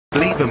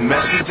Leave a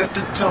message at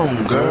the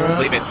tone, girl.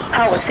 Leave it.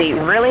 Potency,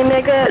 really,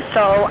 nigga?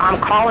 So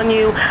I'm calling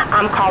you,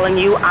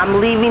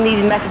 I'm leaving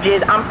these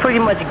messages, I'm pretty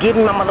much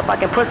giving my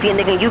motherfucking pussy, and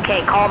nigga, you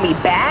can't call me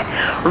back?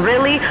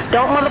 Really?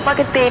 Don't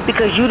motherfucking think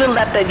because you done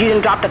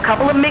dropped a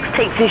couple of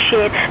mixtapes and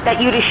shit that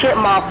you the shit,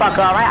 motherfucker,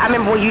 alright? I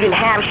remember when you didn't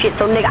have shit,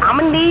 so nigga,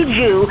 I'ma need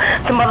you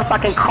to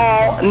motherfucking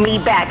call me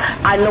back.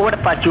 I know where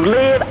the fuck you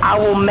live, I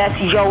will mess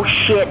your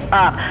shit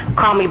up.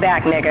 Call me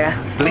back, nigga.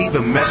 Leave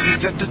a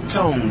message at the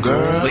tone,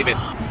 girl. Leave it.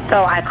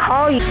 So I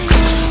call you.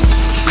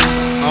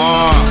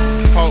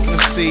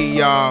 Potency,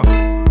 y'all.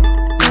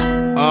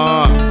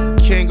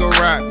 King of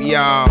rap,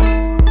 y'all.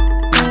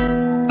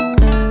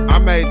 I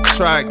made the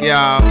track,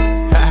 y'all.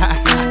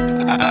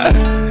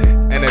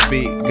 And the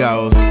beat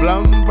goes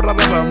blum, blum,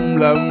 blum,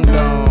 blum,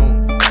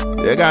 blum.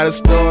 You got a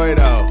story,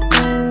 though.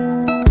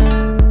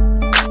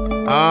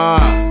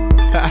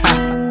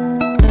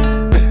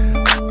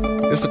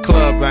 It's a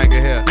club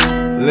banger here.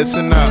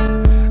 Listen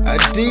up. A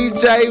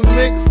DJ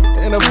mix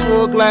and a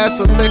full glass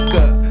of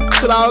liquor.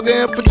 Slog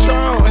and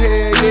Patron,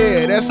 hell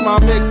yeah, that's my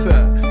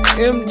mixer.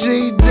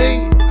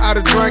 MGD, I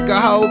done drank a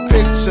whole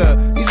picture.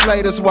 These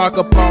ladies walk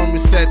up on me,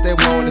 said they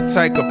wanna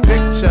take a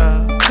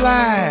picture.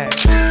 Flag,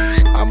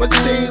 I'm a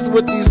cheese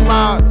with these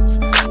models.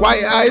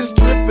 White ice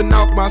dripping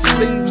off my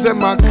sleeves and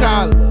my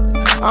collar.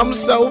 I'm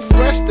so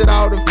fresh that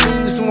all the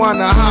fiends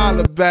wanna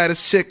holler.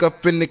 Baddest chick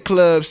up in the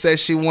club says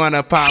she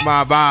wanna pop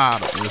my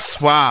bottle and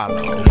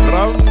swallow.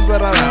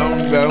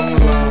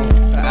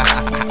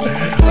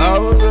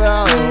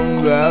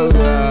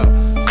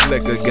 This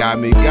liquor got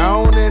me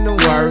gone in the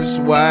worst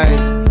way.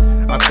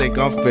 I think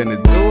I'm finna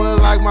do it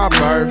like my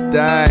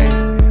birthday.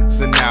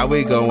 So now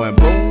we going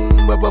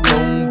boom, ba ba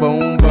boom,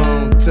 boom,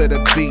 boom to the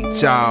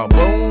beat, y'all.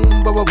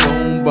 Boom, ba ba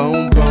boom,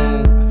 boom,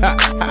 boom. Ha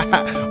ha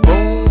ha.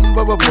 Boom,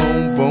 ba ba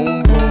boom,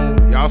 boom,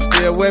 boom. Y'all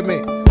still with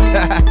me?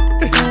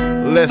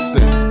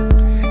 Listen.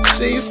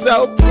 She's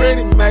so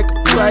pretty, make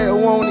a player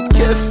wanna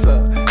kiss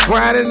her.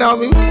 Grinding on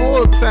me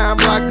full time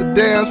like a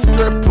damn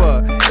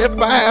stripper. If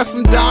I had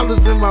some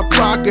dollars in my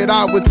pocket,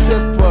 I would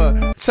tip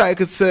her. Take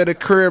her to the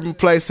crib and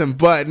play some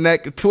butt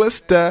naked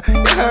twister.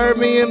 You heard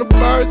me in the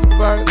first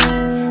verse.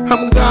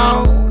 I'm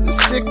gone. The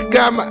sticker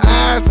got my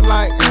eyes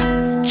like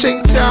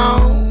ching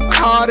chong,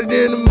 harder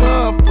than a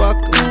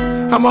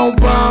motherfucker. I'm on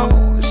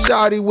bone.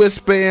 Shawty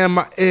whisper in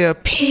my ear,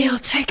 "Peel,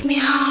 take me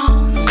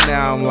home."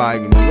 Now I'm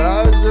like,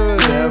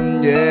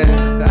 yeah.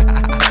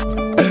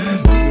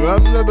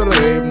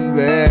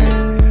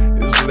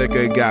 This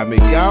liquor got me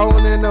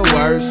going in the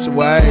worst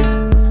way.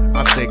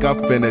 I think I'm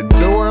finna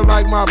do it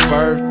like my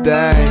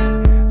birthday.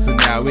 So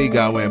now we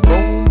going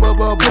boom, boom,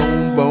 boom,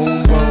 boom,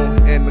 boom,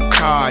 boom in the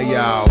car,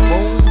 y'all.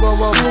 Boom, boom,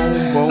 boom,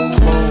 boom, boom,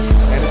 boom.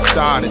 And it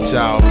started,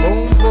 y'all.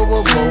 Boom, boom,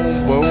 boom,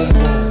 boom, boom,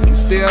 boom. You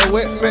still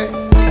with me?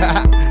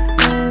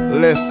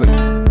 Listen,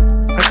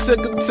 I took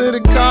her to the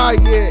car,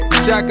 yeah.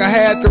 Jack, I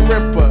had to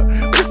rip her.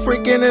 We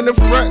freaking in the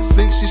front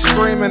seat, she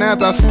screaming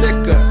as I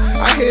stick her.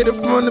 I hit her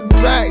from the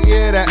back,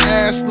 yeah, that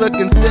ass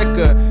looking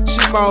thicker.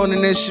 She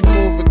moaning and she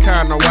moving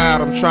kinda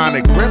wild, I'm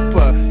trying to grip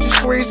her. She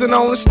squeezing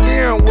on the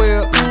steering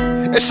wheel,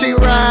 and she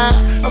ride.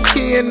 I'm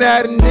keying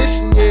that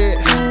ignition, yeah.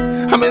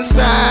 I'm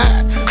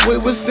inside, we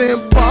was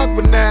in park,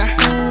 but now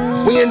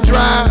we in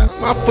drive.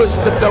 My foot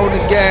slipped on the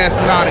gas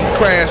and I done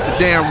crashed the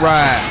damn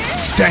ride.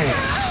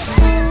 Damn.